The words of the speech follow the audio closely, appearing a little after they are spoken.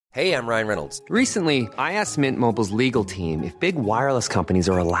Hey, I'm Ryan Reynolds. Recently, I asked Mint Mobile's legal team if big wireless companies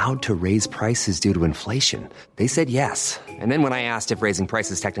are allowed to raise prices due to inflation. They said yes. And then when I asked if raising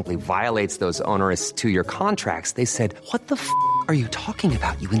prices technically violates those onerous two-year contracts, they said, "What the f*** are you talking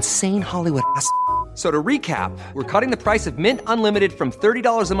about, you insane Hollywood ass?" So to recap, we're cutting the price of Mint Unlimited from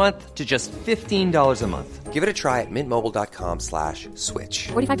 $30 a month to just $15 a month. Give it a try at mintmobile.com/switch.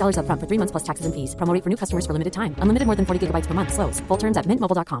 $45 up front for 3 months plus taxes and fees. Promo rate for new customers for limited time. Unlimited more than 40 gigabytes per month. Slows full terms at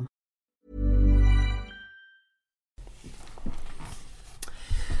mintmobile.com.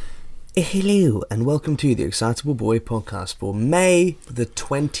 Hello and welcome to the Excitable Boy podcast for May the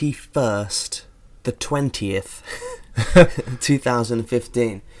 21st, the 20th,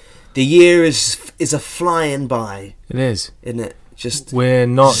 2015. The year is a flying by. It is. Isn't it? Just we're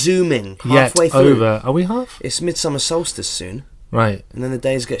not zooming yet halfway through. Over. Are we half? It's midsummer solstice soon. Right. And then the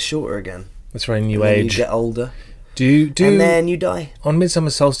days get shorter again. That's very new and then age. You get older. Do you and then you die. On midsummer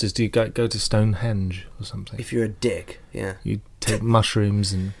solstice, do you go to Stonehenge or something? If you're a dick, yeah. You take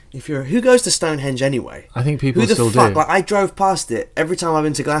mushrooms and... Who goes to Stonehenge anyway? I think people Who the still fuck? do. Like, I drove past it. Every time I've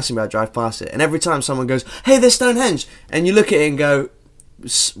been to Glastonbury, I drive past it. And every time someone goes, "Hey, there's Stonehenge." And you look at it and go,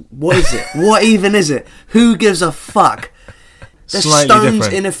 "What is it? What even is it? Who gives a fuck?" There's Slightly stones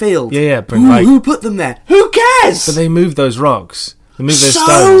different. in a field. Yeah, but who put them there? Who cares? But they move those rocks. They move those So?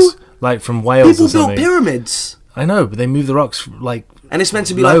 stones, like from Wales People or something. built pyramids. I know, but they move the rocks like And it's meant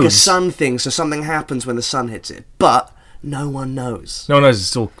to be loads. like a sun thing, so something happens when the sun hits it. But no one knows. No one knows, it's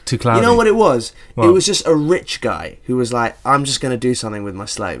still too cloudy. You know what it was? What? It was just a rich guy who was like, "I'm just going to do something with my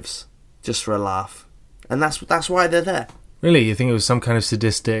slaves, just for a laugh." And that's why they're there. Really? You think it was some kind of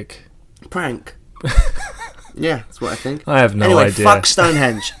sadistic... Prank. Yeah, that's what I think. I have no anyway, idea. Fuck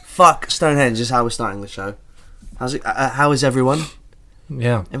Stonehenge. Fuck Stonehenge is how we're starting the show. How's it? How is everyone?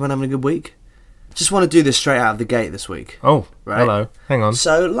 Yeah. Everyone having a good week? Just want to do this straight out of the gate this week. Oh, Right. hello. Hang on.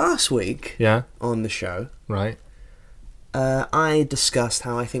 So last week Yeah, on the show, right. I discussed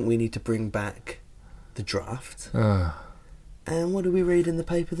how I think we need to bring back the draft. And what do we read in the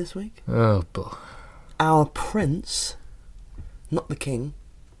paper this week? Oh, boy. Our prince, not the king,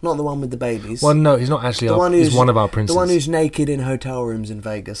 not the one with the babies. Well, no, he's not actually he's one of our princes. The one who's naked in hotel rooms in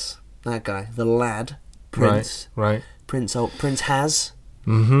Vegas. That guy, the lad, Prince. Right. Prince Has.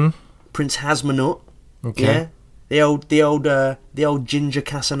 Mm-hmm. Prince Hasmanut. Okay. Yeah. The old Ginger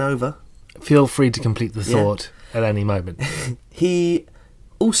Casanova. Feel free to complete the thought at any moment. He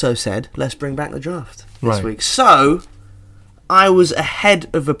also said, "Let's bring back the draft this Right. week." So I was ahead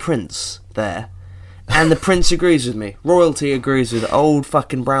of a prince there. And the prince agrees with me. Royalty agrees with old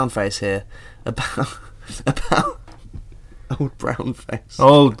fucking brownface here about old brownface.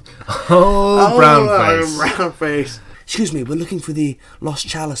 Old brown face. Brown face. Excuse me, we're looking for the lost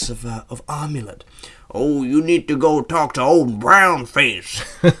chalice of Amulet. Oh, you need to go talk to old brownface.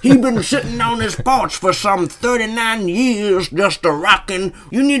 He been sitting on his porch for some 39 years just a rockin'.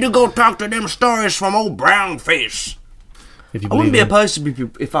 You need to go talk to them stories from old brownface. If you I wouldn't be believe him. opposed to be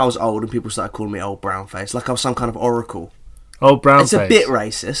if I was old and people started calling me old brownface, like I was some kind of oracle. Old brown It's face. a bit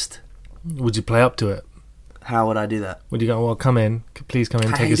racist. Would you play up to it? How would I do that? Would you go, well, come in. Please come in,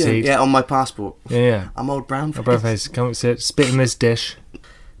 How take you a doing? seat. Yeah, on my passport. Yeah. I'm old brownface. Old brown face, come sit, spit in this dish.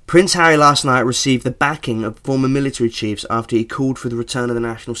 Prince Harry last night received the backing of former military chiefs after he called for the return of the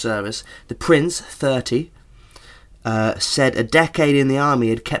national service. The Prince, 30, said a decade in the army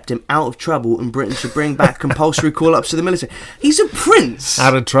had kept him out of trouble and Britain should bring back compulsory call-ups to the military. He's a prince!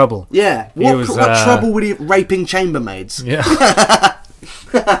 Out of trouble. Yeah. He What, was, what trouble would he... Raping chambermaids? Yeah.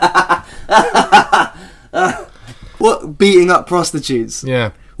 What? Beating up prostitutes?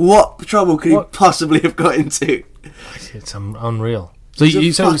 Yeah. What trouble could What? he possibly have got into? It's unreal. So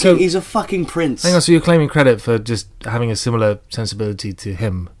He's a fucking prince. hang on, so you're claiming credit for just having a similar sensibility to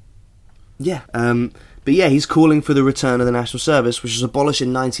him? Yeah. But yeah, he's calling for the return of the national service, which was abolished in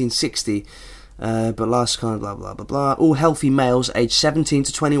 1960, but last kind of blah, blah, blah, blah. All healthy males aged 17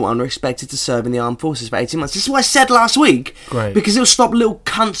 to 21 are expected to serve in the armed forces for 18 months. This is what I said last week. Great. Because it'll stop little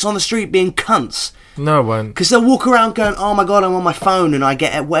cunts on the street being cunts. No, it won't. Because they'll walk around going, "Oh my god, I'm on my phone and I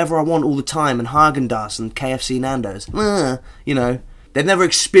get whatever I want all the time," and Haagen-Dazs and KFC Nando's. You know, they've never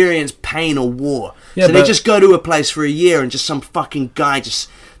experienced pain or war. Yeah, so they but- just go to a place for a year and just some fucking guy just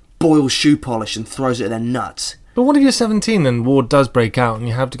boils shoe polish and throws it at their nuts. But what if you're 17 and war does break out and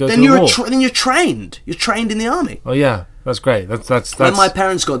you have to go Then to you're war? then you're trained. You're trained in the army. Oh yeah, that's great. That's When my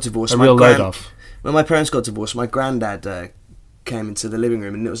parents got divorced, a my real load off. When my parents got divorced, my granddad came into the living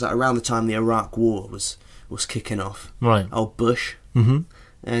room, and it was like around the time the Iraq War was kicking off. Right. Old Bush. Mm-hmm.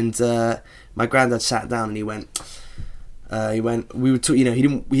 And my granddad sat down and he went, He went. We were. He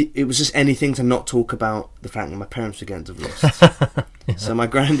didn't. It was just anything to not talk about the fact that my parents were getting divorced. So my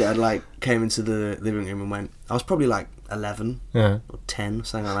granddad came into the living room and went. I was probably 11 or 10,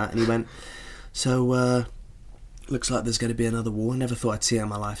 something like that. And he went. So looks like there's going to be another war. I never thought I'd see it in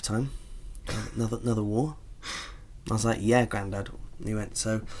my lifetime. Another war. I was like, yeah, Granddad. And he went.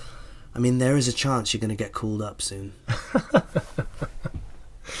 So, I mean, there is a chance you're going to get called up soon.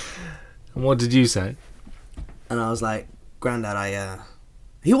 And what did you say? And I was like, Granddad,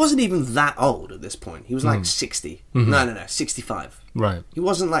 he wasn't even that old at this point. He was 60. Mm-hmm. No, 65. Right. He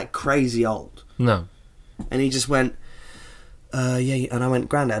wasn't crazy old. No. And he just went, yeah. And I went,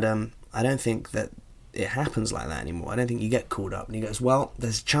 Granddad, I don't think that it happens like that anymore. I don't think you get called up. And he goes, well,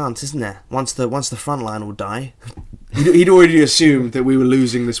 there's a chance, isn't there? Once the front line will die. He'd already assumed that we were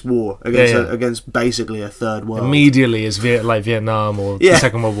losing this war against basically a third world. Immediately as Vietnam or the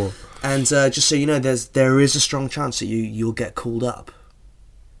Second World War. And just so you know, there is a strong chance that you'll get called up.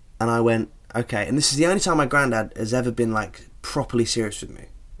 And I went, okay. And this is the only time my granddad has ever been properly serious with me.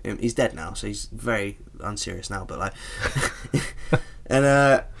 He's dead now, so he's very unserious now. But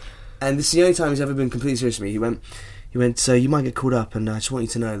and this is the only time he's ever been completely serious with me. He went. So you might get called up, and I just want you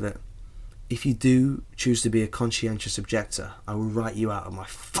to know that if you do choose to be a conscientious objector, I will write you out of my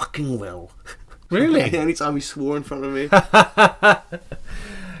fucking will. Really? The only time he swore in front of me.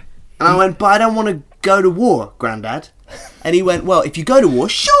 And I went, but I don't want to go to war, Grandad. And he went, well, if you go to war,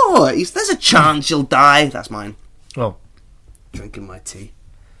 sure, there's a chance you'll die. That's mine. Oh. Drinking my tea.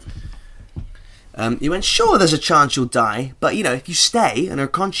 He went, sure, there's a chance you'll die, but, if you stay and are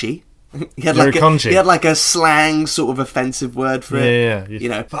conchy... He had a slang sort of offensive word for it.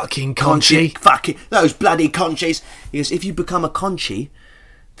 Yeah. Fucking conchy. Fucking those bloody conchies. He goes, if you become a conchy...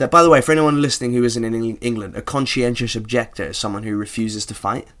 That, by the way, for anyone listening who isn't in England, a conscientious objector is someone who refuses to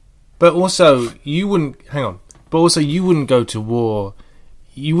fight. But also, you wouldn't go to war.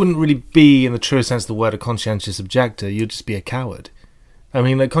 You wouldn't really be, in the truest sense of the word, a conscientious objector. You'd just be a coward. I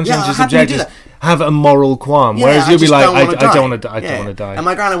mean, conscientious objectors have a moral qualm, whereas you'll be like, I don't want to die. And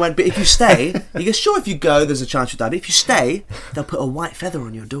my granddad went, but if you stay, he goes, sure, if you go, there's a chance you'll die. But if you stay, they'll put a white feather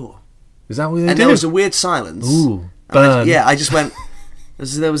on your door. Is that what they do? And there was a weird silence. Ooh, burn. I just went,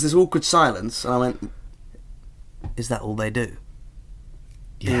 there was this awkward silence, and I went, is that all they do?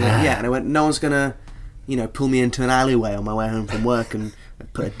 Yeah. And I went, no one's going to, pull me into an alleyway on my way home from work and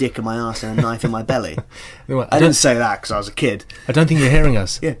put a dick in my arse and a knife in my belly. I didn't say that because I was a kid. I don't think you're hearing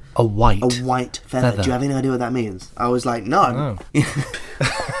us. Yeah. A white feather. Do you have any idea what that means? I was like, no.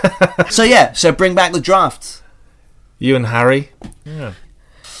 So bring back the drafts. You and Harry? Yeah.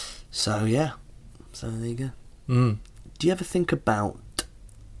 So there you go. Mm. Do you ever think about...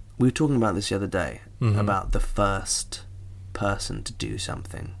 We were talking about this the other day, about the first person to do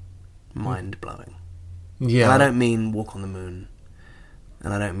something mind-blowing. Yeah. And I don't mean walk on the moon.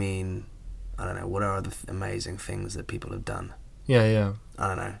 And I don't mean, I don't know, what are other amazing things that people have done? Yeah. I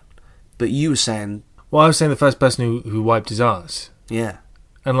don't know. But you were saying... Well, I was saying the first person who wiped his ass. Yeah.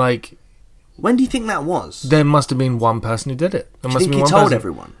 And when do you think that was? There must have been one person who did it. Do you think he told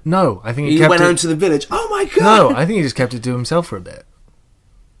everyone? No, I think he went home to the village. Oh my God! No, I think he just kept it to himself for a bit.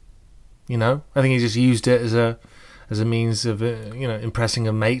 I think he just used it as a means of impressing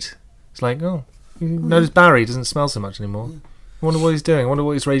a mate. It's like, notice Barry doesn't smell so much anymore. I wonder what he's doing. I wonder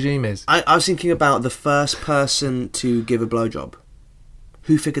what his regime is. I was thinking about the first person to give a blowjob.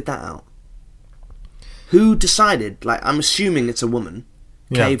 Who figured that out? Who decided? I'm assuming it's a woman,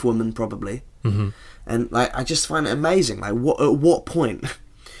 cave woman probably. Mm-hmm. And I just find it amazing. At what point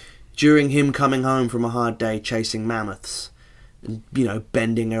during him coming home from a hard day chasing mammoths, and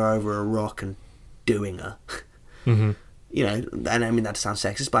bending her over a rock and doing her. Mm-hmm. And I mean that sounds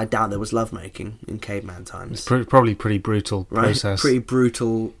sexist, but I doubt there was lovemaking in caveman times. It's probably pretty brutal process. Pretty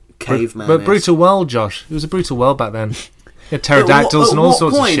brutal caveman. But brutal world, Josh. It was a brutal world back then. You had pterodactyls and all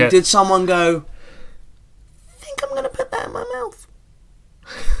sorts of shit. At what point did someone go, I think I'm going to put that in my mouth?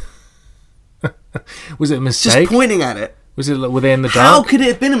 Was it a mistake? Just pointing at it. Was it within the dark? How could it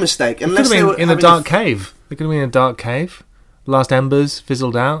have been a mistake? Unless it could have been in a dark cave. It could have been in a dark cave. Last embers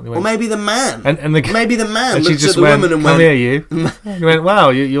fizzled out. Or maybe the man. Maybe the man looked at the woman and went, "Come here, you." He went, "Wow,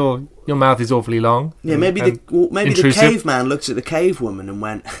 your mouth is awfully long." Yeah, maybe the caveman looked at the cave woman and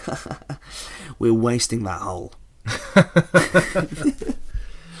went, "We're wasting that hole."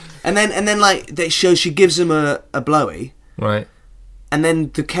 and then she gives him a blowy, right? And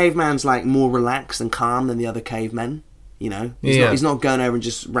then the caveman's more relaxed and calm than the other cavemen. He's not going over and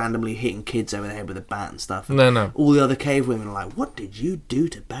just randomly hitting kids over the head with a bat and stuff. No. All the other cave women are like, what did you do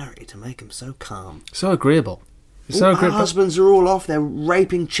to Barry to make him so calm? So agreeable. So Our great. husbands are all off. They're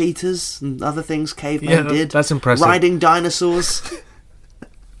raping cheetahs and other things cavemen did. That's impressive. Riding dinosaurs.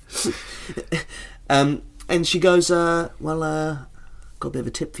 And she goes, got a bit of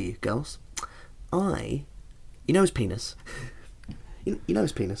a tip for you, girls. You know his penis. You know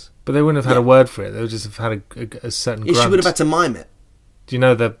his penis. But they wouldn't have had a word for it. They would just have had a certain grunt. She would have had to mime it. Do you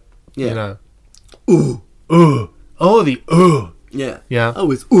know the... Yeah. You know... Ooh. Oh, the ooh. Yeah. Yeah.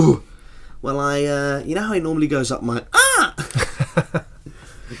 Oh, it's ooh. Well, you know how he normally goes up my... Ah!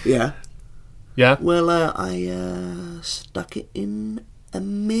 Yeah. Yeah? Well, I stuck it in a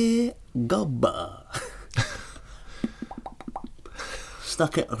mere gobber.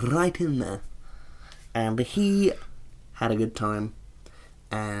 Stuck it right in there. And he had a good time.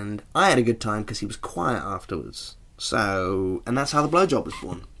 And I had a good time because he was quiet afterwards. So, and that's how the blowjob was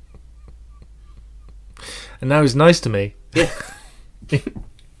born. And now he's nice to me. Yeah.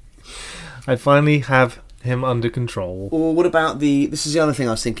 I finally have him under control. Or what about this is the other thing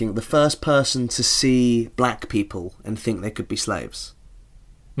I was thinking, the first person to see black people and think they could be slaves.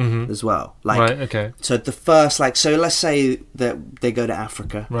 As well. Like, right, okay. So the first, so let's say that they go to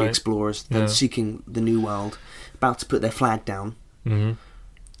Africa, Right. the explorers, they're seeking the new world, about to put their flag down. Mm-hmm.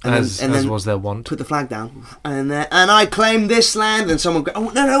 And As was their wont. Put the flag down. And I claim this land, and someone go, oh,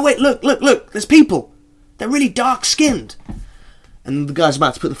 no, wait, look, there's people. They're really dark-skinned. And the guy's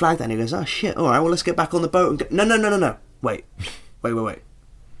about to put the flag down, he goes, oh, shit, all right, well, let's get back on the boat. And go. No. Wait.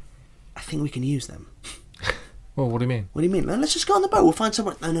 I think we can use them. Well, what do you mean? What do you mean? Let's just go on the boat. We'll find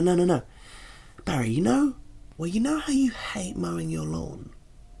someone. No. Barry, you know how you hate mowing your lawn?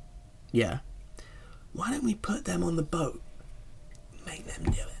 Yeah. Why don't we put them on the boat? Make them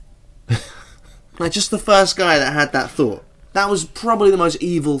do it. Like, just the first guy that had that thought. That was probably the most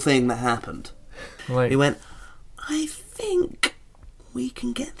evil thing that happened. Like, He went, I think we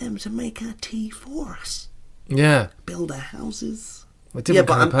can get them to make our tea for us. yeah. Build our houses. Yeah,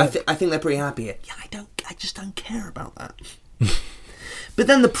 but I think they're pretty happy here. Yeah, I just don't care about that. But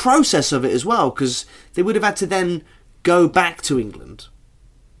then the process of it as well, because they would have had to then go back to England,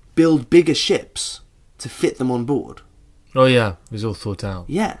 build bigger ships to fit them on board. Oh, yeah. It was all thought out.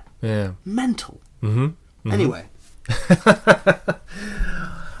 Yeah. Yeah. Mental. Mm-hmm. Anyway.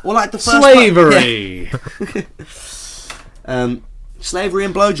 Or like the first Slavery! Slavery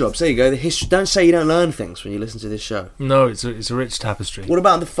and blowjobs. There you go. The history. Don't say you don't learn things when you listen to this show. No, it's a rich tapestry. What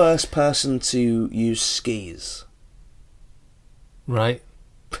about the first person to use skis? Right.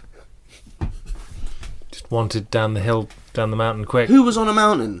 Just wanted down the mountain quick. Who was on a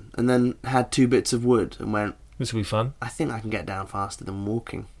mountain and then had 2 bits of wood and went, This will be fun. I think I can get down faster than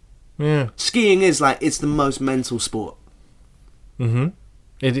walking. Yeah. Skiing is it's the most mental sport. Mm-hmm.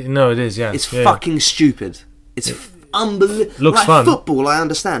 It is, yeah. It's yeah. fucking stupid. It's unbelievable. Looks like fun. Football, I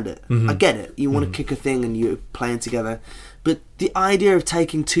understand it. Mm-hmm. I get it. You want to kick a thing and you're playing together. But the idea of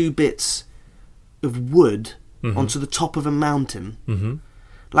taking 2 bits of wood onto the top of a mountain. Mm-hmm.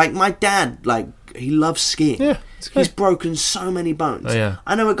 Like my dad, he loves skiing. Yeah, it's good. He's broken so many bones. Oh, yeah.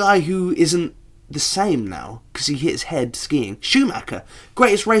 I know a guy who isn't the same now because he hit his head skiing. Schumacher,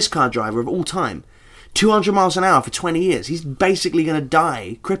 greatest race car driver of all time. 200 miles an hour for 20 years. He's basically going to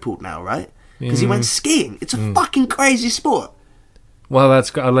die crippled now, right? Because he went skiing. It's a fucking crazy sport. Well,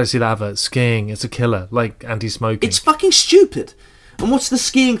 I'd like to see that advert. Skiing, it's a killer. Like anti-smoking. It's fucking stupid. And what's the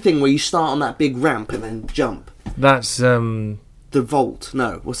skiing thing where you start on that big ramp and then jump? That's The vault.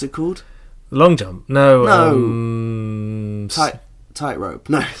 No. What's it called? long jump. No. Tightrope.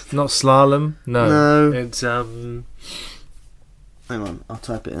 No. Not slalom. No. No. It's Hang on. I'll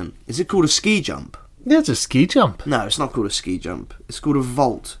type it in. Is it called a ski jump? yeah, it's a ski jump. No, it's not called a ski jump. It's called a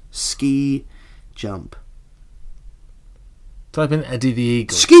vault. Ski jump. Type in Eddie the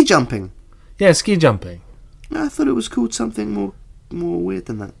Eagle. Ski jumping. Yeah, ski jumping. No, I thought it was called something more weird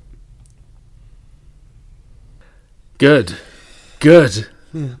than that. Good.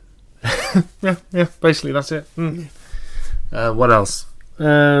 Yeah. yeah. Basically, that's it. What else?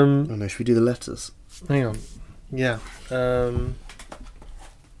 Oh no, should we do the letters? Hang on. Yeah.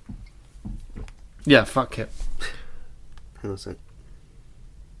 Yeah. Fuck it. Hang on a sec.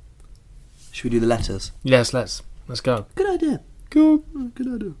 Should we do the letters? Yes. Let's go. Good idea. Go. Good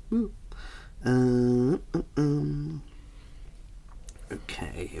idea.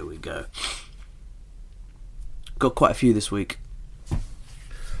 Okay, here we go. Got quite a few this week.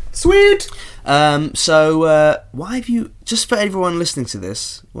 Sweet. So why have you? Just for everyone listening to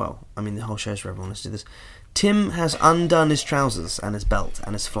this, well, I mean the whole show's for everyone listening to this. Tim has undone his trousers and his belt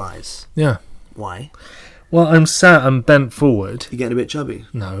and his flies. Yeah. Why? Well, I'm bent forward. You getting a bit chubby?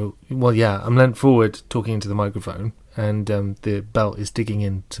 No. Well, yeah, I'm bent forward talking into the microphone. and the belt is digging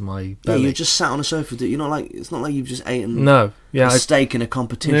into my Yeah, belly. you're just sat on a sofa. You're not like it's not like you've just eaten No, yeah, a steak in a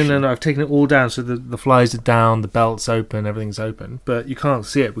competition. No. I've taken it all down, so the flies are down, the belt's open, everything's open, but you can't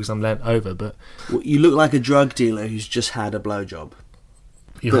see it because I'm leant over. But Well, you look like a drug dealer who's just had a blowjob,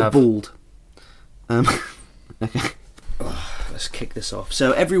 you but have bald. Okay. Let's kick this off.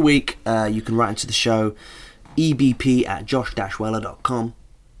 So every week you can write into the show, ebp@josh-weller.com.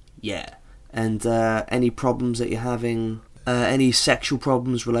 Yeah. And any problems that you're having, any sexual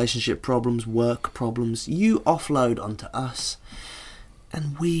problems, relationship problems, work problems, you offload onto us,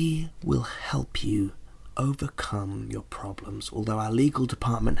 and we will help you overcome your problems. Although our legal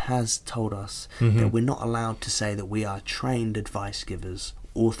department has told us that we're not allowed to say that we are trained advice givers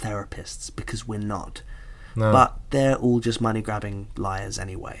or therapists, because we're not. No. But they're all just money-grabbing liars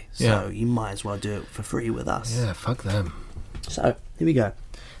anyway, so Yeah. you might as well do it for free with us. Yeah, fuck them. So, here we go.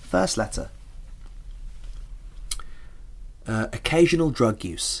 First letter. Occasional drug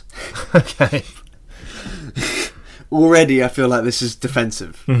use. Okay. Already I feel like this is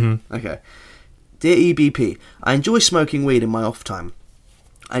defensive. Okay. Dear EBP, I enjoy smoking weed in my off time.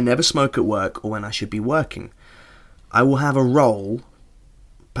 I never smoke at work or when I should be working. I will have a roll,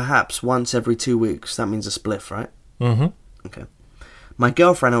 perhaps once every 2 weeks. That means a spliff, right? Mm-hmm. Okay. My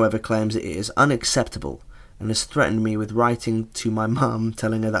girlfriend, however, claims it is unacceptable and has threatened me with writing to my mum,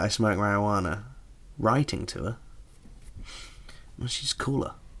 telling her that I smoke marijuana. Writing to her? Well, she's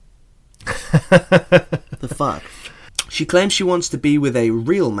cooler. The fuck? She claims she wants to be with a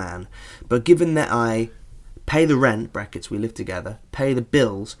real man, but given that I pay the rent, brackets, we live together, pay the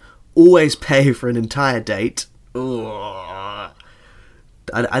bills, always pay for an entire date. Ugh.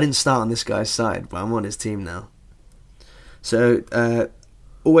 I didn't start on this guy's side, but I'm on his team now. So,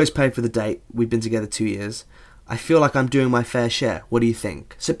 always pay for the date. We've been together 2 years. I feel like I'm doing my fair share. What do you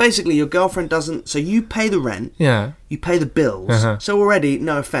think? So basically, your girlfriend doesn't... So you pay the rent. Yeah. You pay the bills. Uh-huh. So already,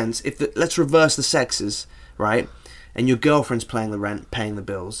 no offence, let's reverse the sexes, right? And your girlfriend's paying the rent, paying the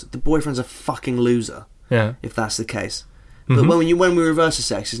bills. The boyfriend's a fucking loser. Yeah. If that's the case. But when we reverse the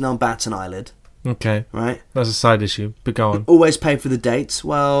sexes, no one bats an eyelid, Okay. right? That's a side issue, but go on. Always pay for the dates.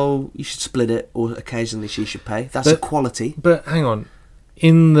 Well, you should split it, or occasionally she should pay. That's equality. But hang on.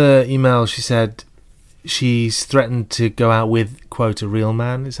 In the email, she said she's threatened to go out with, quote, a real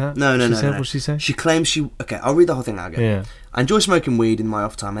man. Is that No. What did she say? She claims she... Okay, I'll read the whole thing out again. Yeah. I enjoy smoking weed in my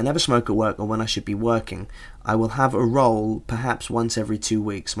off time. I never smoke at work or when I should be working. I will have a roll perhaps once every 2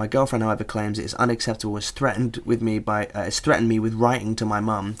 weeks. My girlfriend, however, claims it is unacceptable. Has threatened me with writing to my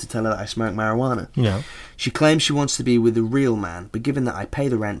mum to tell her that I smoke marijuana. Yeah. She claims she wants to be with a real man, but given that I pay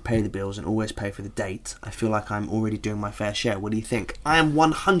the rent, pay the bills, and always pay for the date, I feel like I'm already doing my fair share. What do you think? I am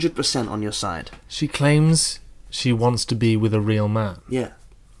 100% on your side. She claims she wants to be with a real man. Yeah.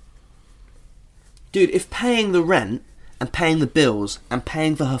 Dude, if paying the rent and paying the bills and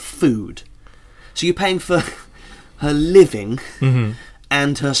paying for her food, so you're paying for her living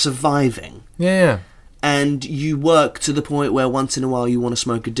and her surviving, Yeah. and you work to the point where once in a while you want to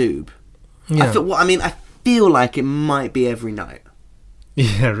smoke a doob. Yeah. I feel like it might be every night.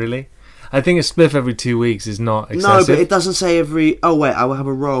 Yeah, really? I think a spliff every 2 weeks is not excessive. No, but it doesn't say every... Oh, wait, I will have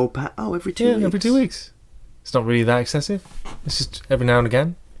a roll... every 2 weeks. every 2 weeks. It's not really that excessive. It's just every now and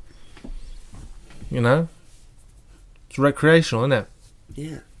again. You know? It's recreational, isn't it?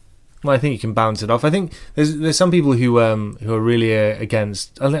 Yeah. Well, I think you can balance it off. I think there's some people who are really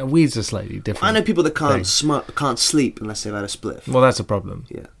against... I think weeds are slightly different. I know people that can't thing. can't sleep unless they've had a spliff. Well, that's a problem.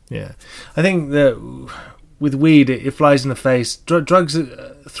 Yeah. Yeah. I think that with weed, it flies in the face. Drugs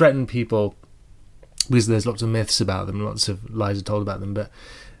threaten people because there's lots of myths about them, lots of lies are told about them. But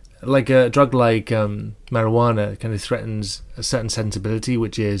like a drug like marijuana kind of threatens a certain sensibility,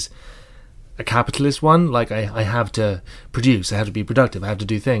 which is a capitalist one. Like I have to produce, I have to be productive, I have to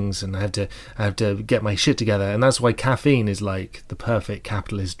do things, and I have to get my shit together. And that's why caffeine is like the perfect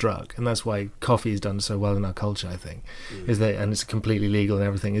capitalist drug, and that's why coffee is done so well in our culture, I think. Is that, and it's completely legal and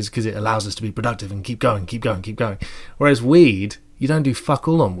everything, is because it allows us to be productive and keep going. Whereas weed, you don't do fuck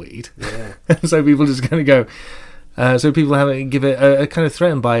all on weed. Yeah. So people just kind of go so people give it a kind of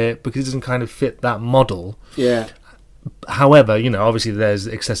threatened by it because it doesn't kind of fit that model. Yeah. However, obviously there's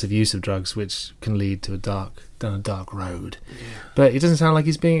excessive use of drugs which can lead to down a dark road. Yeah. But it doesn't sound like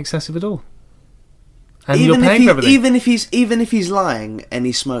he's being excessive at all. And you're paying for everything. Even if he's lying and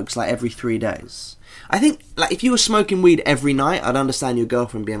he smokes like every 3 days. I think like if you were smoking weed every night, I'd understand your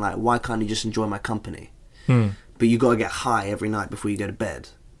girlfriend being like, why can't you just enjoy my company? But you got to get high every night before you go to bed.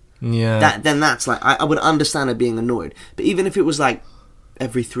 Yeah. Then that's like I would understand her being annoyed. But even if it was like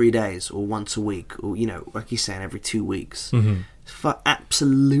every 3 days or once a week or like he's saying every 2 weeks,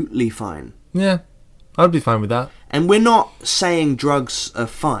 absolutely fine. Yeah. I'd be fine with that. And we're not saying drugs are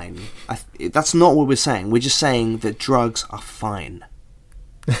fine. That's not what we're saying. We're just saying that drugs are fine.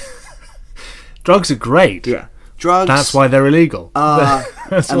 Drugs are great. Yeah. Drugs. That's why they're illegal.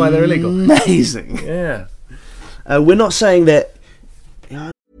 That's why they're illegal. Amazing. Yeah. We're not saying that.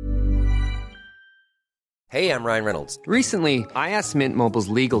 Hey, I'm Ryan Reynolds. Recently, I asked Mint Mobile's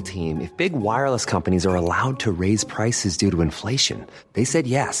legal team if big wireless companies are allowed to raise prices due to inflation. They said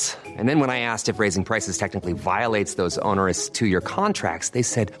yes. And then when I asked if raising prices technically violates those onerous 2-year contracts, they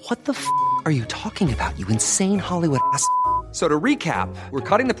said, "What the f*** are you talking about, you insane Hollywood ass?" So to recap, we're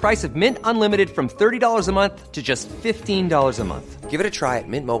cutting the price of Mint Unlimited from $30 a month to just $15 a month. Give it a try at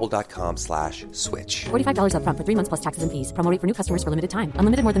mintmobile.com/switch. $45 up front for 3 months plus taxes and fees. Promo rate for new customers for limited time.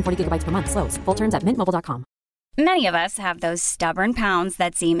 Unlimited more than 40 gigabytes per month. Slows full terms at mintmobile.com. Many of us have those stubborn pounds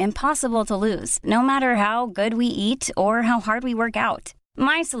that seem impossible to lose, no matter how good we eat or how hard we work out.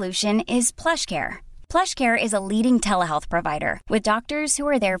 My solution is PlushCare. PlushCare is a leading telehealth provider with doctors who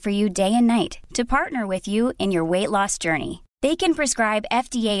are there for you day and night to partner with you in your weight loss journey. They can prescribe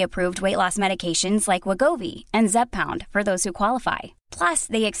FDA-approved weight loss medications like Wegovy and Zepbound for those who qualify. Plus,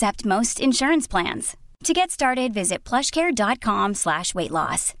 they accept most insurance plans. To get started, visit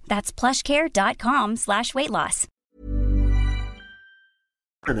plushcare.com/weightloss. That's plushcare.com/weightloss.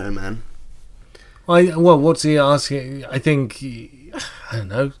 I don't know, man. Well, what's he asking? I don't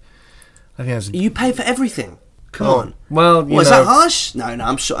know. I think that's... You pay for everything. Come on. Well, you is know, that harsh? No,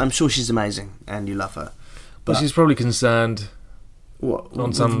 I'm sure she's amazing and you love her. But she's probably concerned. What?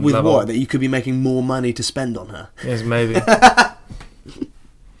 On some with level. what? That you could be making more money to spend on her. Yes, maybe.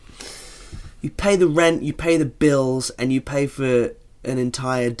 You pay the rent, you pay the bills, and you pay for an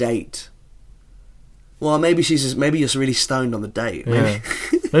entire date. Well, maybe you're really stoned on the date. Yeah.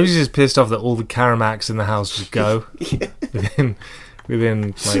 Maybe she's just pissed off that all the Caramacs in the house just go.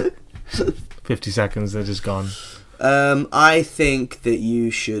 within like 50 seconds, they're just gone. I think that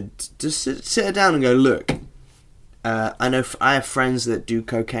you should just sit her down and go, look, I know I have friends that do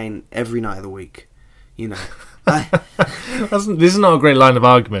cocaine every night of the week. You know. This is not a great line of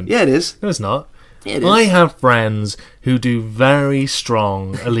argument. Yeah, it is. No, it's not. Yeah, it is. I have friends who do very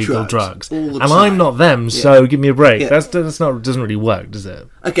strong illegal drugs, all the and time. I'm not them. So give me a break. Yeah. That's not doesn't really work, does it?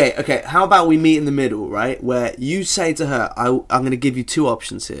 Okay. How about we meet in the middle, right? Where you say to her, I'm going to give you two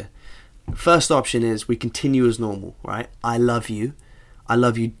options here. First option is we continue as normal, right? I love you. I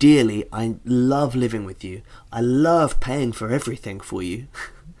love you dearly. I love living with you. I love paying for everything for you.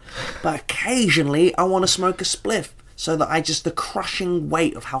 But occasionally I want to smoke a spliff so that the crushing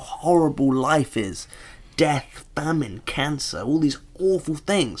weight of how horrible life is. Death, famine, cancer, all these awful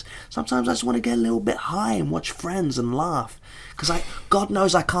things. Sometimes I just want to get a little bit high and watch Friends and laugh. Because God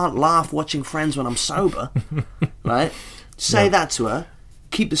knows I can't laugh watching Friends when I'm sober. Right? Say that to her.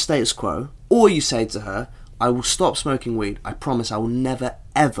 Keep the status quo. Or you say to her, I will stop smoking weed. I promise I will never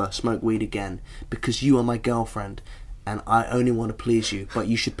ever smoke weed again because you are my girlfriend and I only want to please you, but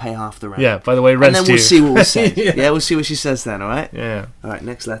you should pay half the rent. Yeah, by the way, rent's and then we'll due. see what we say. Yeah. We'll see what she says then, alright? Yeah. Alright,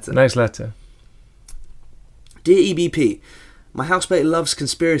 next letter. Next letter. Dear EBP, my housemate loves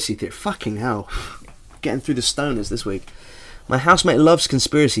conspiracy theories. Fucking hell. Getting through the stoners this week. My housemate loves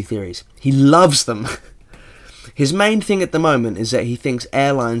conspiracy theories. He loves them. His main thing at the moment is that he thinks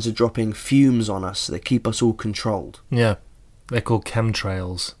airlines are dropping fumes on us that keep us all controlled. Yeah. They're called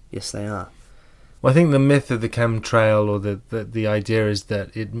chemtrails. Yes, they are. Well, I think the myth of the chemtrail, or the idea is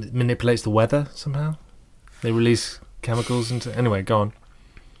that it manipulates the weather somehow. They release chemicals into... Anyway, go on.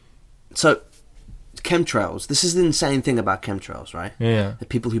 So, chemtrails. This is the insane thing about chemtrails, right? Yeah. The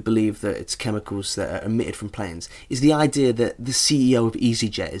people who believe that it's chemicals that are emitted from planes is the idea that the CEO of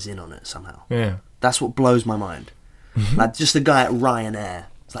EasyJet is in on it somehow. Yeah. That's what blows my mind. Like, just the guy at Ryanair.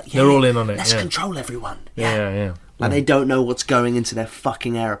 It's like, They're all in on it, Let's yeah. control everyone. Yeah. Like, they don't know what's going into their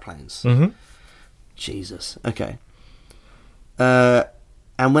fucking aeroplanes. Mm-hmm. Jesus. Okay. And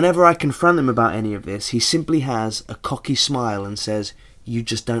whenever I confront him about any of this, he simply has a cocky smile and says, you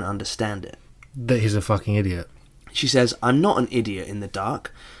just don't understand it. That he's a fucking idiot. She says, I'm not an idiot in the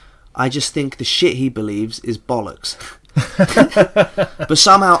dark. I just think the shit he believes is bollocks. But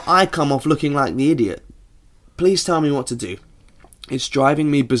somehow I come off looking like the idiot. Please tell me what to do. It's driving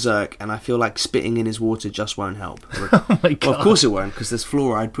me berserk, and I feel like spitting in his water just won't help. Oh my God. Well, of course it won't, because there's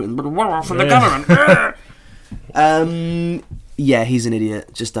fluoride put in from the government. Yeah, he's an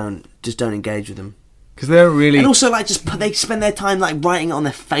idiot. Just don't engage with him. Because they're really... And also, like, they spend their time, like, writing it on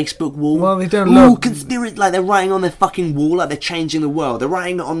their Facebook wall. Well, they don't Ooh, look... conspiracy, like, they're writing on their fucking wall, like they're changing the world. They're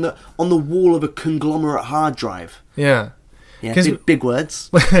writing it on the wall of a conglomerate hard drive. Yeah. Yeah, big words.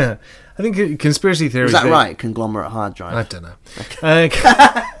 I think conspiracy theories... Is that right? Conglomerate hard drive. I don't know.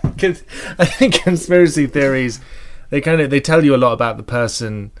 I think conspiracy theories, they tell you a lot about the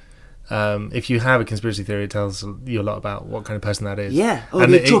person. If you have a conspiracy theory, it tells you a lot about what kind of person that is. Yeah. Oh,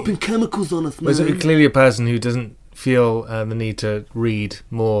 and they're dropping chemicals on us, man. It's clearly a person who doesn't feel the need to read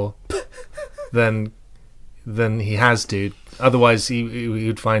more than he has to. Otherwise, he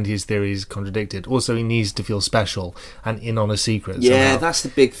would find his theories contradicted. Also, he needs to feel special and in on a secret. Yeah, somehow, that's the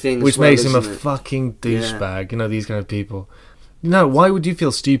big thing. which makes him a fucking douchebag. You know, these kind of people. No, why would you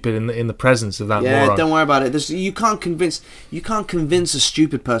feel stupid in the presence of that moron? Yeah, don't worry about it. You can't convince a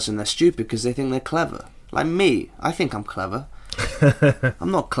stupid person they're stupid because they think they're clever. Like me, I think I'm clever.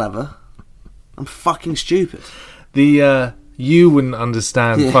 I'm not clever. I'm fucking stupid. The you wouldn't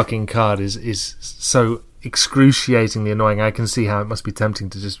understand fucking card is so excruciatingly annoying. I can see how it must be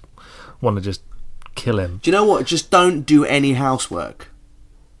tempting to just want to just kill him. Do you know what? Just don't do any housework.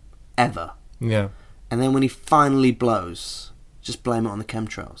 Ever. Yeah. And then when he finally blows, just blame it on the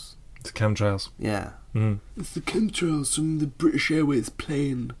chemtrails. The chemtrails. Yeah. Mm. It's the chemtrails from the British Airways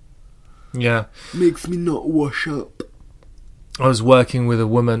plane. Yeah. Makes me not wash up. I was working with a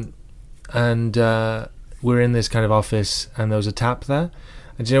woman and we're in this kind of office and there was a tap there.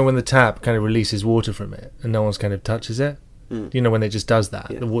 And do you know when the tap kind of releases water from it and no one's kind of touches it? Mm. You know when it just does that?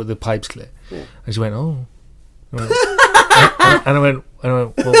 Yeah. The pipe's clear. Yeah. And she went, oh. And I went,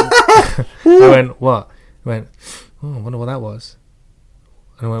 well, I went, what? I went, oh, I wonder what that was.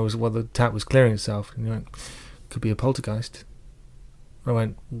 And I went, well, the tap was clearing itself. And he went, could be a poltergeist. And I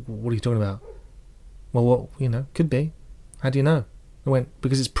went, what are you talking about? Well, what, could be. How do you know? I went,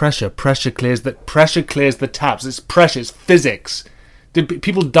 because it's pressure. Pressure clears the taps. It's pressure. It's physics.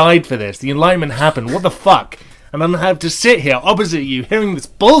 People died for this. The Enlightenment happened. What the fuck? And I'm have to sit here opposite you hearing this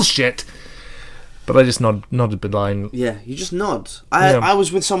bullshit. But I just nodded benign. Yeah, you just nod. I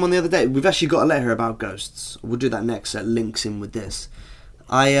was with someone the other day. We've actually got a letter about ghosts. We'll do that next. That links in with this.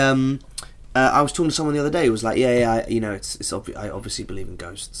 I was talking to someone the other day who was like, I obviously believe in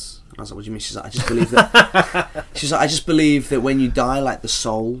ghosts. And I was like, what do you mean? She's like, I just believe that. She's like, I just believe that when you die, like the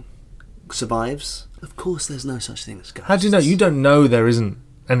soul survives. Of course, there's no such thing as ghosts. How do you know? You don't know there isn't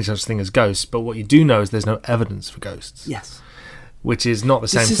any such thing as ghosts, but what you do know is there's no evidence for ghosts. Yes. Which is not the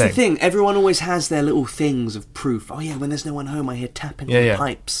same thing. This is the thing. Everyone always has their little things of proof. Oh yeah, when there's no one home, I hear tapping in the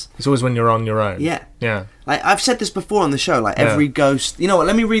pipes. It's always when you're on your own. Yeah. Yeah. Like I've said this before on the show. Like every ghost. You know what?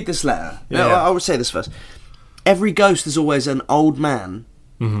 Let me read this letter. Yeah. I would say this first. Every ghost is always an old man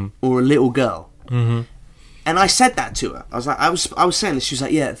or a little girl. Mm-hmm. And I said that to her. I was like, I was saying this. She was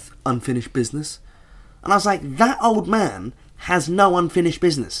like, yeah, it's unfinished business. And I was like, that old man has no unfinished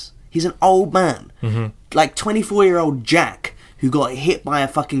business. He's an old man. Mm-hmm. Like 24-year-old Jack, who got hit by a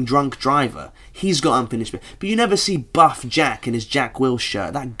fucking drunk driver. He's got unfinished business. But you never see buff Jack in his Jack Wills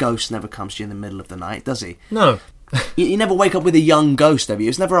shirt. That ghost never comes to you in the middle of the night, does he? No. You never wake up with a young ghost, have you?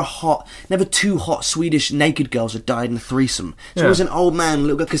 It's never never two hot Swedish naked girls that died in a threesome. It's always an old man,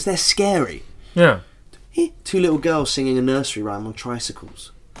 little girl, because they're scary. Yeah. Two little girls singing a nursery rhyme on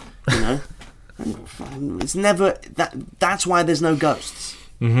tricycles. You know? It's never... That's why there's no ghosts.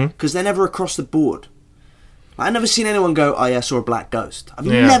 Because they're never across the board. I've never seen anyone go, oh yeah, I saw a black ghost. I've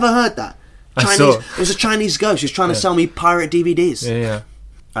never heard that. It was a Chinese ghost. He was trying to sell me pirate DVDs. Yeah.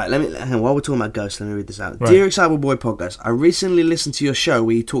 Alright, while we're talking about ghosts, let me read this out. Right. Dear Excitable Boy Podcast, I recently listened to your show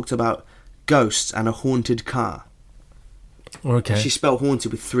where you talked about ghosts and a haunted car. Okay. She spelled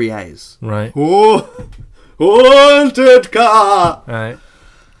haunted with 3 A's. Right. Oh, haunted car! Right.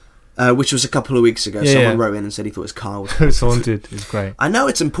 Which was a couple of weeks ago. Someone wrote in and said he thought his car was haunted. It's haunted. It's great. I know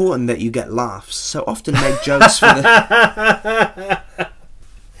it's important that you get laughs, so often make jokes for the...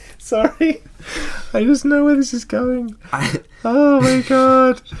 Sorry. I just know where this is going. Oh my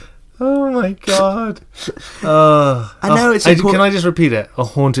god. Oh my god. I know it's important. Can I just repeat it? A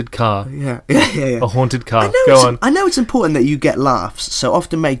haunted car. Yeah. A haunted car. Go on. I know it's important that you get laughs, so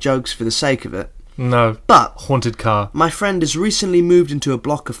often make jokes for the sake of it. No. But haunted car. My friend has recently moved into a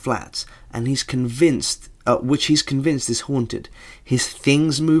block of flats, and he's convinced is haunted. His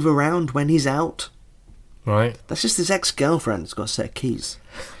things move around when he's out. Right. That's just his ex-girlfriend has got a set of keys.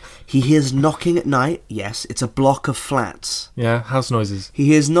 He hears knocking at night. Yes, it's a block of flats. Yeah, house noises. He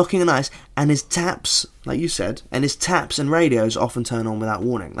hears knocking at night, and his taps, like you said, and his taps and radios often turn on without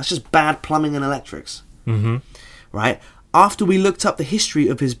warning. That's just bad plumbing and electrics. Mm-hmm. Right? After we looked up the history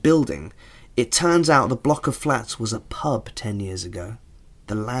of his building, it turns out the block of flats was a pub 10 years ago.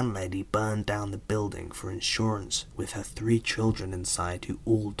 The landlady burned down the building for insurance with her 3 children inside who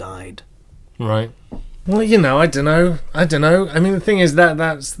all died. Right. Well, I don't know. I mean, the thing is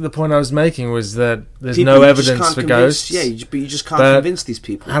that's the point I was making, was that there's no evidence for ghosts. Yeah, but you just can't convince these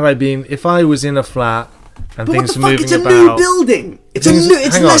people. If I was in a flat and But what things the are fuck? moving It's a about. new building. It's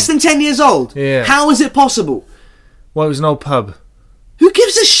Hang less on. than 10 years old. Yeah. How is it possible? Well, it was an old pub. Who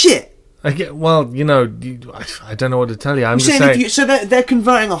gives a shit? I don't know what to tell you. I'm I'm just saying, saying. so they're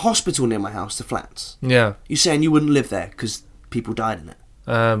converting a hospital near my house to flats. Yeah. You're saying you wouldn't live there because people died in it?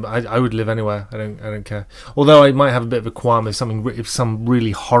 I would live anywhere. I don't care. Although I might have a bit of a qualm if some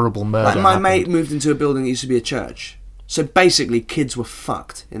really horrible murder Like my happened. mate moved into a building that used to be a church. So basically, kids were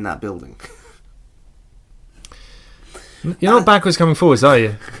fucked in that building. You're not backwards coming forwards, are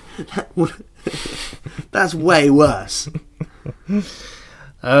you? That's way worse.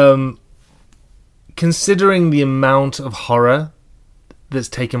 Considering the amount of horror that's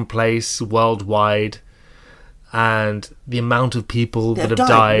taken place worldwide and the amount of people that have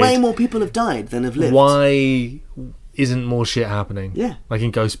died, Way more people have died than have lived. why isn't more shit happening? Yeah. Like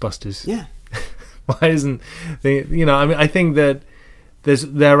in Ghostbusters. Yeah. Why isn't I think that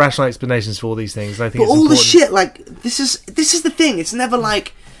there are rational explanations for all these things. And I think But it's all the important. shit, like, this is the thing. It's never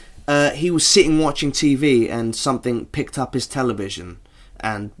like he was sitting watching TV and something picked up his television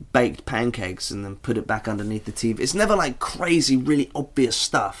and baked pancakes and then put it back underneath the TV. It's never like crazy, really obvious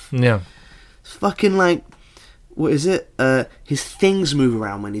stuff. Yeah. It's fucking like, what is it? His things move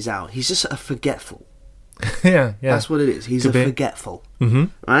around when he's out. He's just a forgetful. Yeah. That's what it is. He's Could a be. forgetful. Mm-hmm.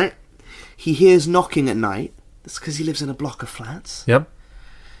 Right? He hears knocking at night. That's because he lives in a block of flats. Yep.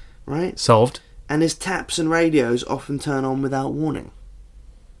 Right? Solved. And his taps and radios often turn on without warning.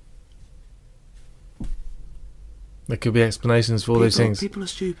 There could be explanations for all those things. People are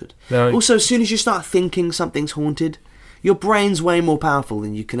stupid. No. Also, as soon as you start thinking something's haunted, your brain's way more powerful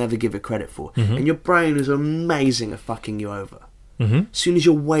than you can ever give it credit for. Mm-hmm. And your brain is amazing at fucking you over. Mm-hmm. As soon as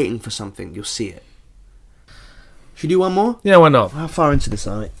you're waiting for something, you'll see it. Should we do one more? Yeah, why not? How far into this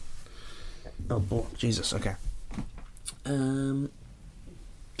are we? Oh, Jesus, okay.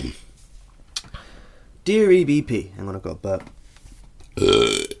 Dear EBP, hang on, I've got a burp.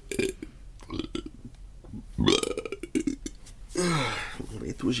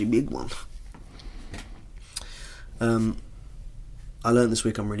 It was a big one. I learned this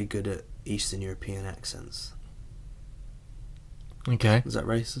week I'm really good at Eastern European accents. Okay. Is that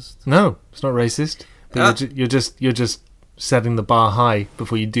racist? No, it's not racist. But you're just setting the bar high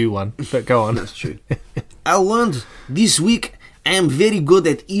before you do one. But go on. That's true. I learned this week I am very good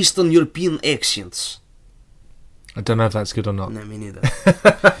at Eastern European accents. I don't know if that's good or not. No, me neither.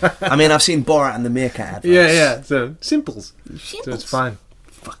 I mean, I've seen Borat and the Meerkat adverts. Yeah. So simples. So it's fine.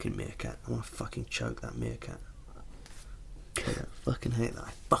 Fucking Meerkat. I want to fucking choke that Meerkat. I fucking hate that.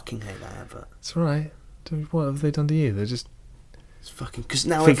 I fucking hate that advert. It's alright. What have they done to you? They're just... It's fucking... Because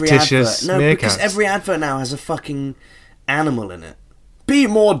now fictitious every advert... No, meerkats. because every advert now has a fucking animal in it. Be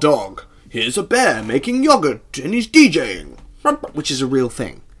more dog. Here's a bear making yogurt and he's DJing. Which is a real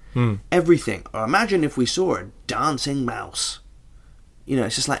thing. Everything. Or imagine if we saw a dancing mouse. You know,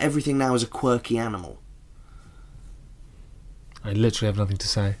 it's just like everything now is a quirky animal. I literally have nothing to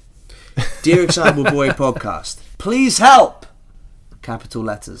say. Dear Excitable Boy Podcast, please help! Capital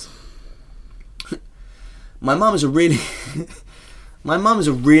letters. My mum is a really... My mum is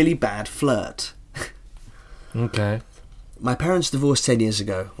a really bad flirt. Okay. My parents divorced 10 years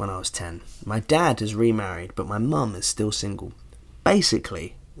ago when I was 10. My dad is remarried, but my mum is still single.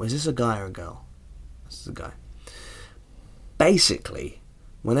 Basically... Was this a guy or a girl? This is a guy. Basically,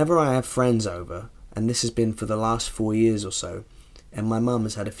 whenever I have friends over, and this has been for the last 4 years or so, and my mum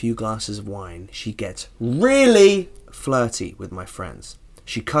has had a few glasses of wine, she gets really flirty with my friends.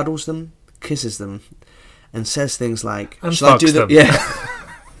 She cuddles them, kisses them, and says things like... And "Shall I do fucks the-" them. Yeah.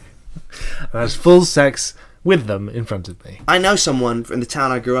 That's full sex with them in front of me. I know someone in the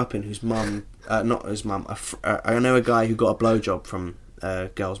town I grew up in whose mum... not his mum. I know a guy who got a blowjob from...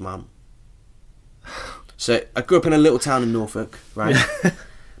 girl's mum. So I grew up in a little town in Norfolk, right?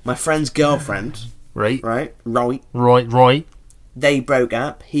 My friend's girlfriend, Right. right, they broke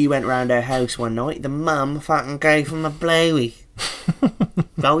up. He went round her house one night. The mum fucking gave him a blowy.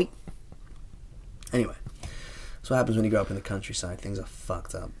 Right? Anyway, that's what happens when you grow up in the countryside. Things are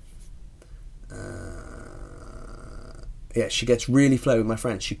fucked up. Yeah, she gets really flirty with my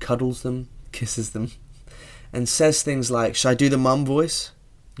friends. She cuddles them, kisses them, and says things like, should I do the mum voice?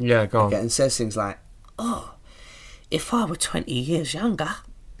 Yeah, go on. Okay, and says things like, oh, if I were 20 years younger.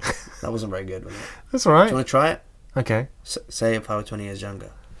 That wasn't very good, was it? That's alright. Do you want to try it? Okay. Say if I were 20 years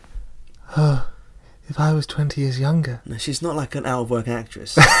younger. If I was 20 years younger. No, she's not like an out-of-work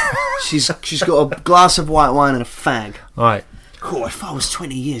actress. she's got a glass of white wine and a fag. Alright. Oh, if I was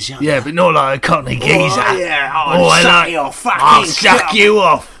 20 years younger. Yeah, but not like a cockney geezer. Oh, yeah, I'll suck your fucking I'll suck cock. you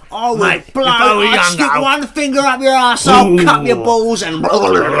off. I would Mate, blow. if I were I'd younger, stick one finger up your arsehole, cut your balls, and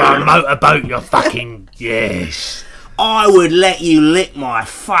motorboat your fucking... Yes. I would let you lick my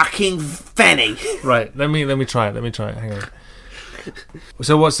fucking fanny. Right, let me try it. Hang on.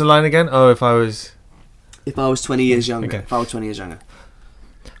 So what's the line again? Oh, if I was 20 years younger. Okay. If I was 20 years younger.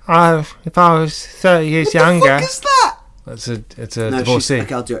 If I was 30 years younger. What the fuck is that? It's a divorcee.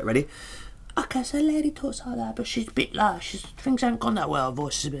 Okay, I'll do it. Ready? Okay, so lady talks like that, but she's a bit like, things haven't gone that well. Her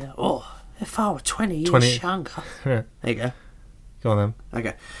voice is a bit like, oh, if I were 20 years younger. Yeah. There you go. Go on then.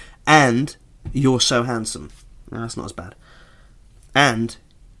 Okay. And you're so handsome. No, that's not as bad. And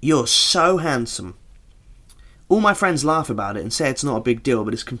you're so handsome. All my friends laugh about it and say it's not a big deal,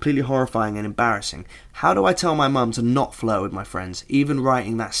 but it's completely horrifying and embarrassing. How do I tell my mum to not flirt with my friends? Even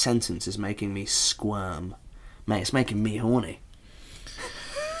writing that sentence is making me squirm. Mate, it's making me horny.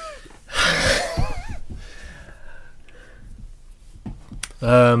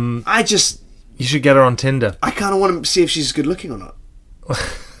 You should get her on Tinder. I kind of want to see if she's good looking or not.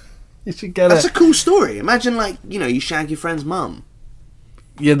 You should get That's her. a cool story. Imagine, like, you shag your friend's mum.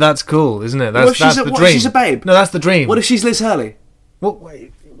 Yeah, that's cool, isn't it? That's, What if that's she's the what if dream. she's a babe? No, that's the dream. What if she's Liz Hurley? What?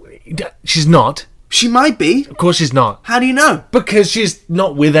 Wait, she's not. She might be. Of course she's not. How do you know? Because she's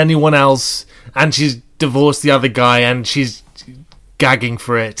not with anyone else, and she's divorced the other guy, and she's gagging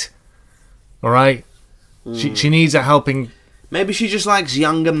for it. All right? She needs a helping... Maybe she just likes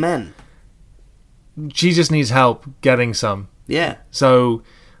younger men. She just needs help getting some. Yeah. So...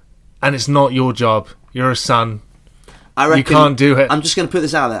 And it's not your job. You're a son. I reckon, you can't do it. I'm just going to put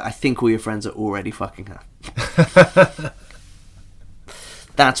this out there. I think all your friends are already fucking her.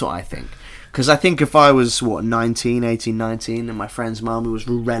 That's what I think. Because I think if I was, 18, 19, and my friend's mum who was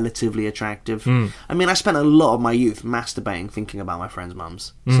relatively attractive... I mean, I spent a lot of my youth masturbating thinking about my friend's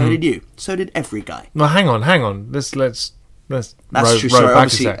mums. So did you. So did every guy. No, hang on. Let's That's row, true. row Sorry, back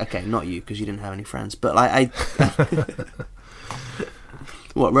obviously... a sec. Okay, not you, because you didn't have any friends. But, like,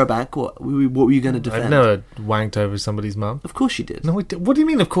 What, row back? What were you going to defend? I've never wanked over somebody's mum. Of course you did. No, I did. What do you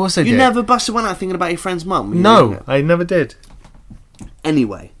mean, of course I did? You never busted one out thinking about your friend's mum? when you were No, younger? I never did.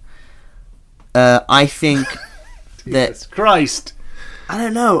 Anyway, I think that... Jesus Christ. I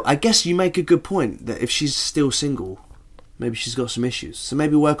don't know. I guess you make a good point that if she's still single, maybe she's got some issues. So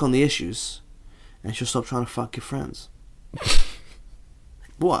maybe work on the issues, and she'll stop trying to fuck your friends.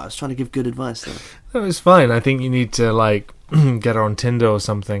 What? I was trying to give good advice there. No, it's fine. I think you need to, like, get her on Tinder or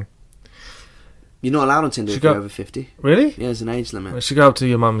something. You're not allowed on Tinder if you're over 50. Really? Yeah, there's an age limit. I should go up to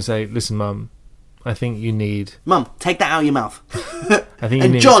your mum and say, listen, Mum, I think you need... Mum, take that out of your mouth. I think you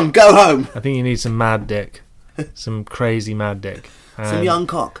and need, John, go home. I think you need some mad dick. Some crazy mad dick. Some young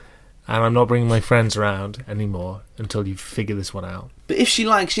cock. And I'm not bringing my friends around anymore until you figure this one out. But if she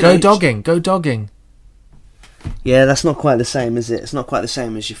likes... Go dogging. Yeah, that's not quite the same, is it? It's not quite the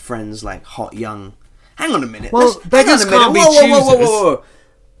same as your friends, like, hot, young... Hang on a minute. Well, beggars can't be Whoa.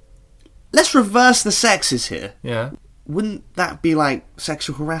 Let's reverse the sexes here. Yeah. Wouldn't that be, like,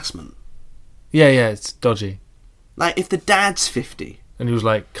 sexual harassment? Yeah, it's dodgy. Like, if the dad's 50... And he was,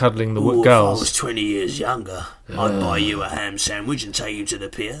 like, cuddling the If I girls. was 20 years younger, I'd buy you a ham sandwich and take you to the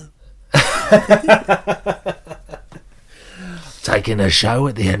pier. Taking a show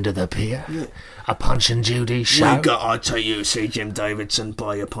at the end of the pier. Yeah. A Punch and Judy show. I'd take you to see Jim Davidson,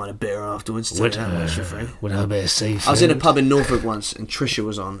 buy you a pint of beer afterwards. With a bit of seafood. I was in a pub in Norfolk once, and Trisha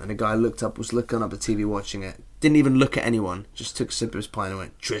was on, and a guy was looking up the TV watching it. Didn't even look at anyone, just took a sip of his pint and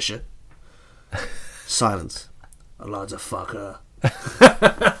went, Trisha. Silence. I'd like to fuck her.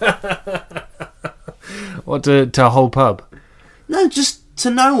 What, to a whole pub? No, just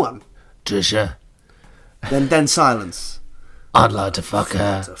to no one. Trisha. Then silence. I'd like to fuck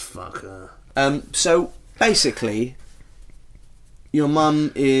her. So basically, your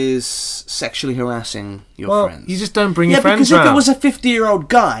mum is sexually harassing your friends. You just don't bring your friends around. around. Yeah, because if it was a 50-year-old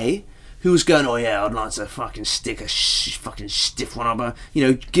guy who was going, oh yeah, I'd like to fucking stick a fucking stiff one up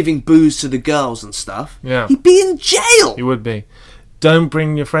her, giving booze to the girls and stuff, he'd be in jail. He would be. Don't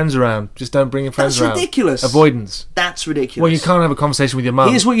bring your friends around. Just don't bring your friends around. That's ridiculous. Avoidance. That's ridiculous. Well, you can't have a conversation with your mum.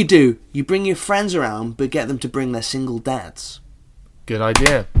 Here's what you do. You bring your friends around, but get them to bring their single dads. Good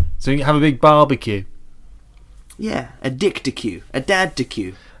idea. So you have a big barbecue. Yeah, a dick-to-cue. A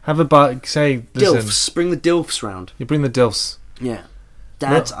dad-to-cue. Have a say, listen. Dilfs. Bring the dilfs round. You bring the dilfs. Yeah.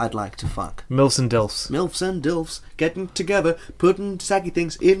 Dads I'd like to fuck. Milfs and dilfs. Milfs and dilfs. Getting together, putting saggy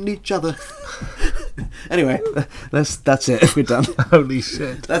things in each other. Anyway, that's it. We're done. Holy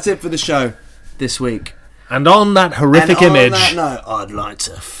shit. That's it for the show this week. And on that horrific image. On that note, I'd like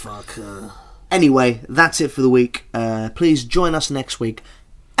to fuck her. Anyway, that's it for the week. Please join us next week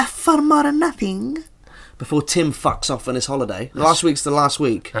for more nothing. before Tim fucks off on his holiday. Last week's the last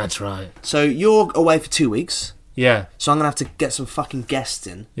week. That's right. So you're away for 2 weeks. Yeah. So I'm going to have to get some fucking guests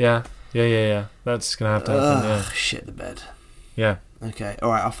in. Yeah. That's going to have to happen, yeah. Shit the bed. Yeah. Okay,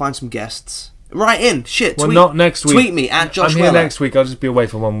 alright, I'll find some guests. Write in, shit. Well, not next week. Tweet me at Josh I'm here Weller. next week, I'll just be away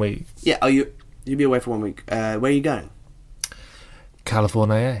for 1 week. Yeah, you'll be away for 1 week. Where are you going?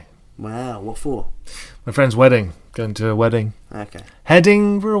 California. Wow, what for? My friend's wedding. Going to a wedding. Okay.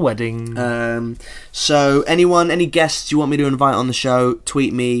 Heading for a wedding. So, any guests you want me to invite on the show,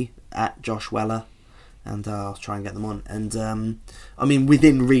 tweet me at Josh Weller, and I'll try and get them on. And, I mean,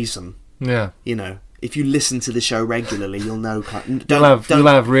 within reason. Yeah. You know, if you listen to the show regularly, you'll know... You'll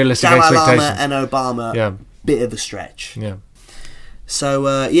have realistic expectations. Dalai Lama and Obama, bit of a stretch. Yeah. So,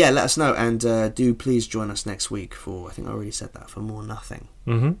 let us know. And do please join us next week for, I think I already said that, for More Nothing.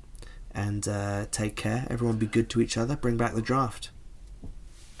 Mm-hmm. And take care. Everyone be good to each other. Bring back the draft.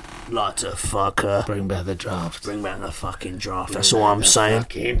 Like a fucker. Bring back the draft. Bring back the fucking draft. That's all I'm saying.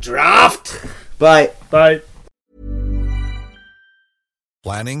 Fucking draft. Bye.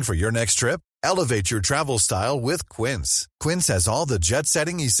 Planning for your next trip? Elevate your travel style with Quince. Quince has all the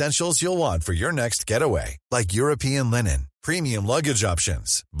jet-setting essentials you'll want for your next getaway, like European linen, premium luggage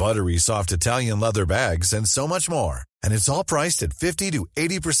options, buttery soft Italian leather bags, and so much more. And it's all priced at 50 to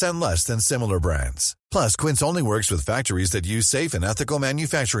 80% less than similar brands. Plus, Quince only works with factories that use safe and ethical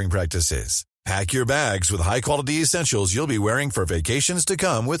manufacturing practices. Pack your bags with high-quality essentials you'll be wearing for vacations to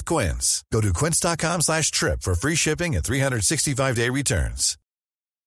come with Quince. Go to quince.com/trip for free shipping and 365-day returns.